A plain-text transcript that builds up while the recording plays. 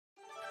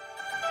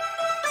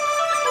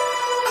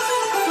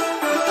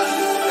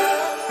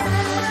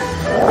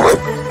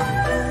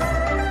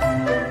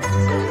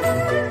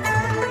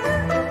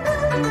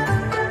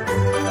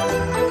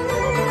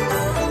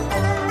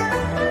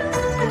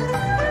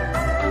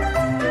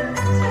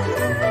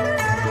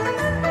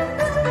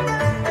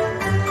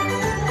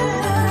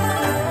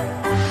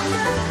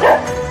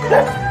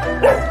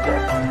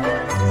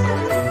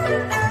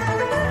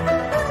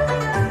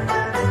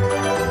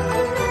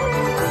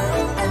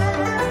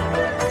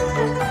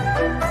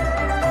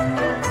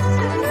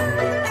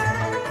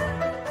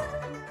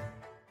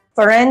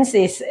Furrenz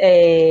is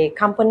a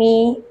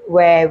company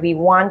where we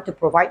want to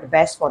provide the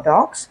best for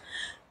dogs.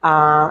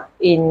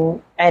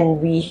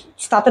 And we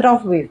started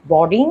off with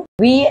boarding.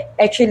 We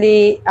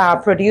actually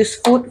produce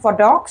food for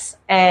dogs,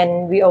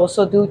 and we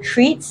also do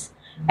treats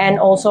and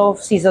also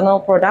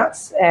seasonal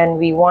products. And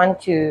we want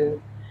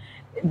to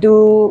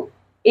do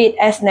it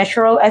as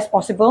natural as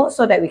possible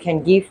so that we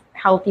can give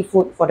healthy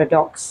food for the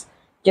dogs.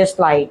 Just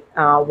like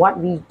what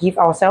we give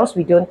ourselves,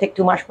 we don't take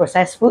too much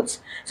processed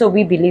foods. So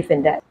we believe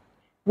in that.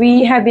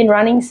 We have been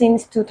running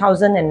since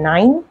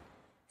 2009,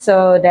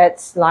 so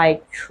that's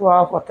like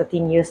 12 or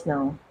 13 years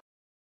now.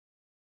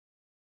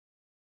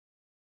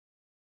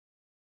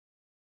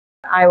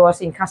 I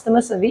was in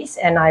customer service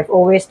and I've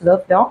always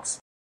loved dogs.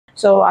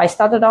 So I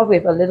started off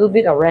with a little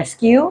bit of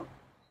rescue,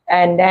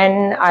 and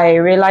then I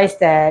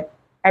realized that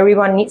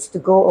everyone needs to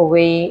go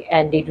away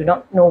and they do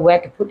not know where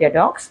to put their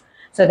dogs.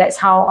 So that's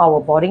how our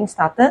boarding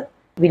started.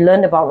 We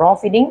learned about raw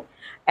feeding,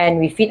 and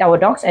we feed our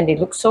dogs and they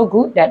look so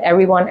good that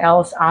everyone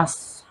else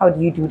asks, how do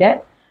you do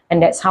that?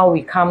 And that's how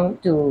we come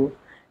to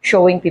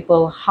showing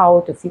people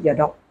how to feed their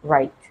dog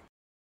right.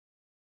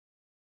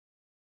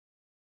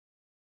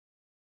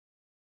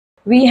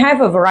 We have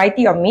a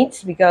variety of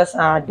meats because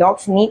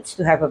dogs need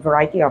to have a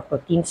variety of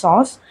protein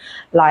source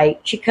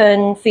like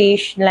chicken,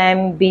 fish,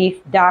 lamb,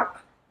 beef,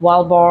 duck,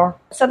 wild boar.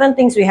 Certain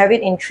things we have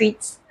it in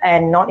treats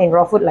and not in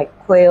raw food like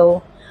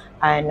quail,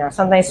 and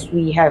sometimes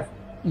we have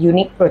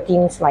unique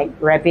proteins like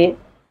rabbit.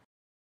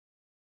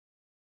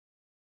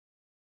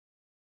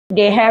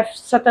 They have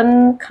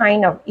certain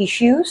kind of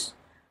issues,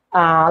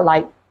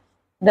 like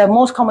the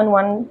most common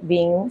one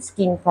being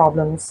skin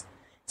problems.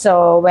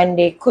 So when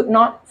they could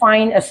not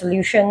find a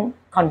solution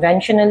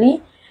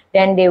conventionally,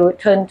 then they would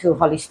turn to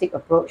holistic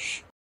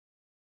approach.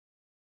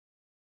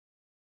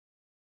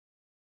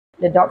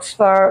 The dog's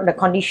fur, the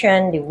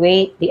condition, the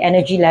weight, the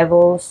energy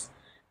levels,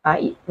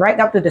 right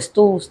up to the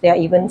stools, they are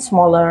even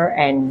smaller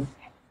and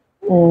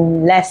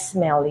less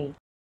smelly.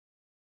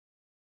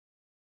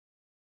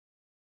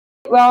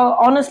 Well,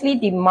 honestly,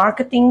 the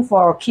marketing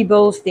for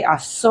kibbles, they are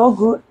so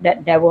good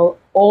that there will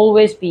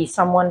always be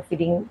someone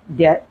feeding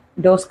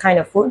those kind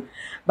of food.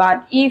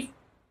 But if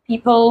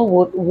people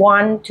would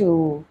want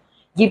to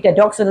give their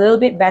dogs a little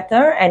bit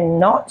better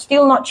and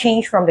still not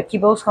change from the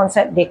kibbles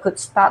concept, they could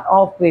start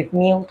off with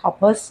meal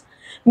toppers.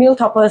 Meal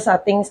toppers are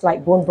things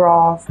like bone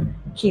broth,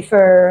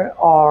 kefir,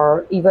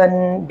 or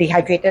even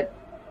dehydrated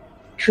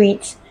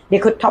treats. They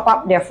could top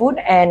up their food,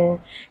 and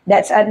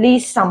that's at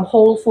least some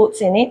whole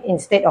foods in it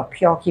instead of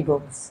pure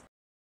kibbles.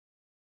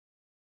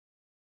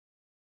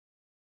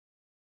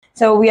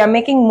 So we are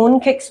making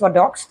mooncakes for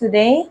dogs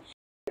today.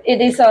 It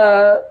is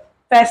a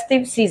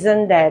festive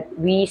season that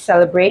we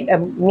celebrate, a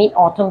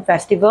Mid-Autumn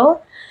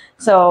festival.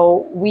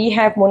 So we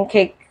have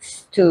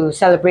mooncakes to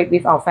celebrate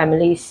with our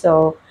families.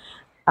 So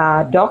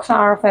dogs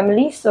are our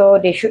family, so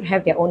they should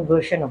have their own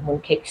version of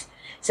mooncakes.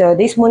 So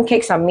these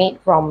mooncakes are made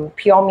from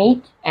pure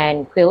meat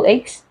and quail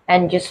eggs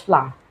and just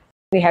flour.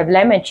 We have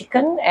lamb and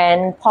chicken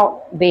and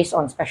pork based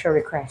on special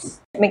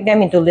requests. Make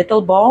them into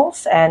little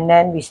balls, and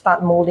then we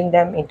start molding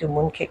them into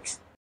mooncakes.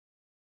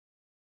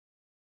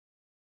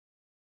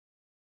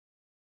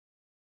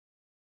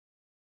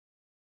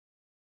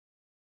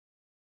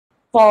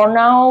 For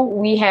now,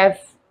 we have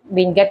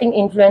been getting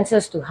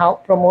influencers to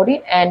help promote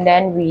it, and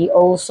then we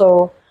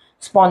also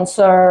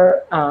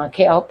sponsor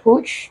KL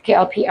Push,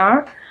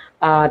 KLPR.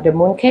 The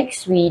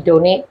mooncakes, we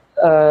donate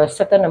a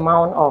certain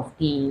amount of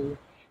the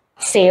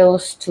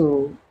sales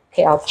to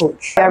KL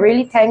Push. We are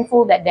really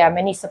thankful that there are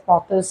many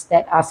supporters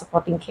that are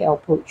supporting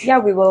KL Push. Yeah,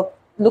 we will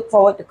look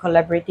forward to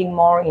collaborating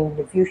more in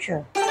the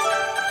future.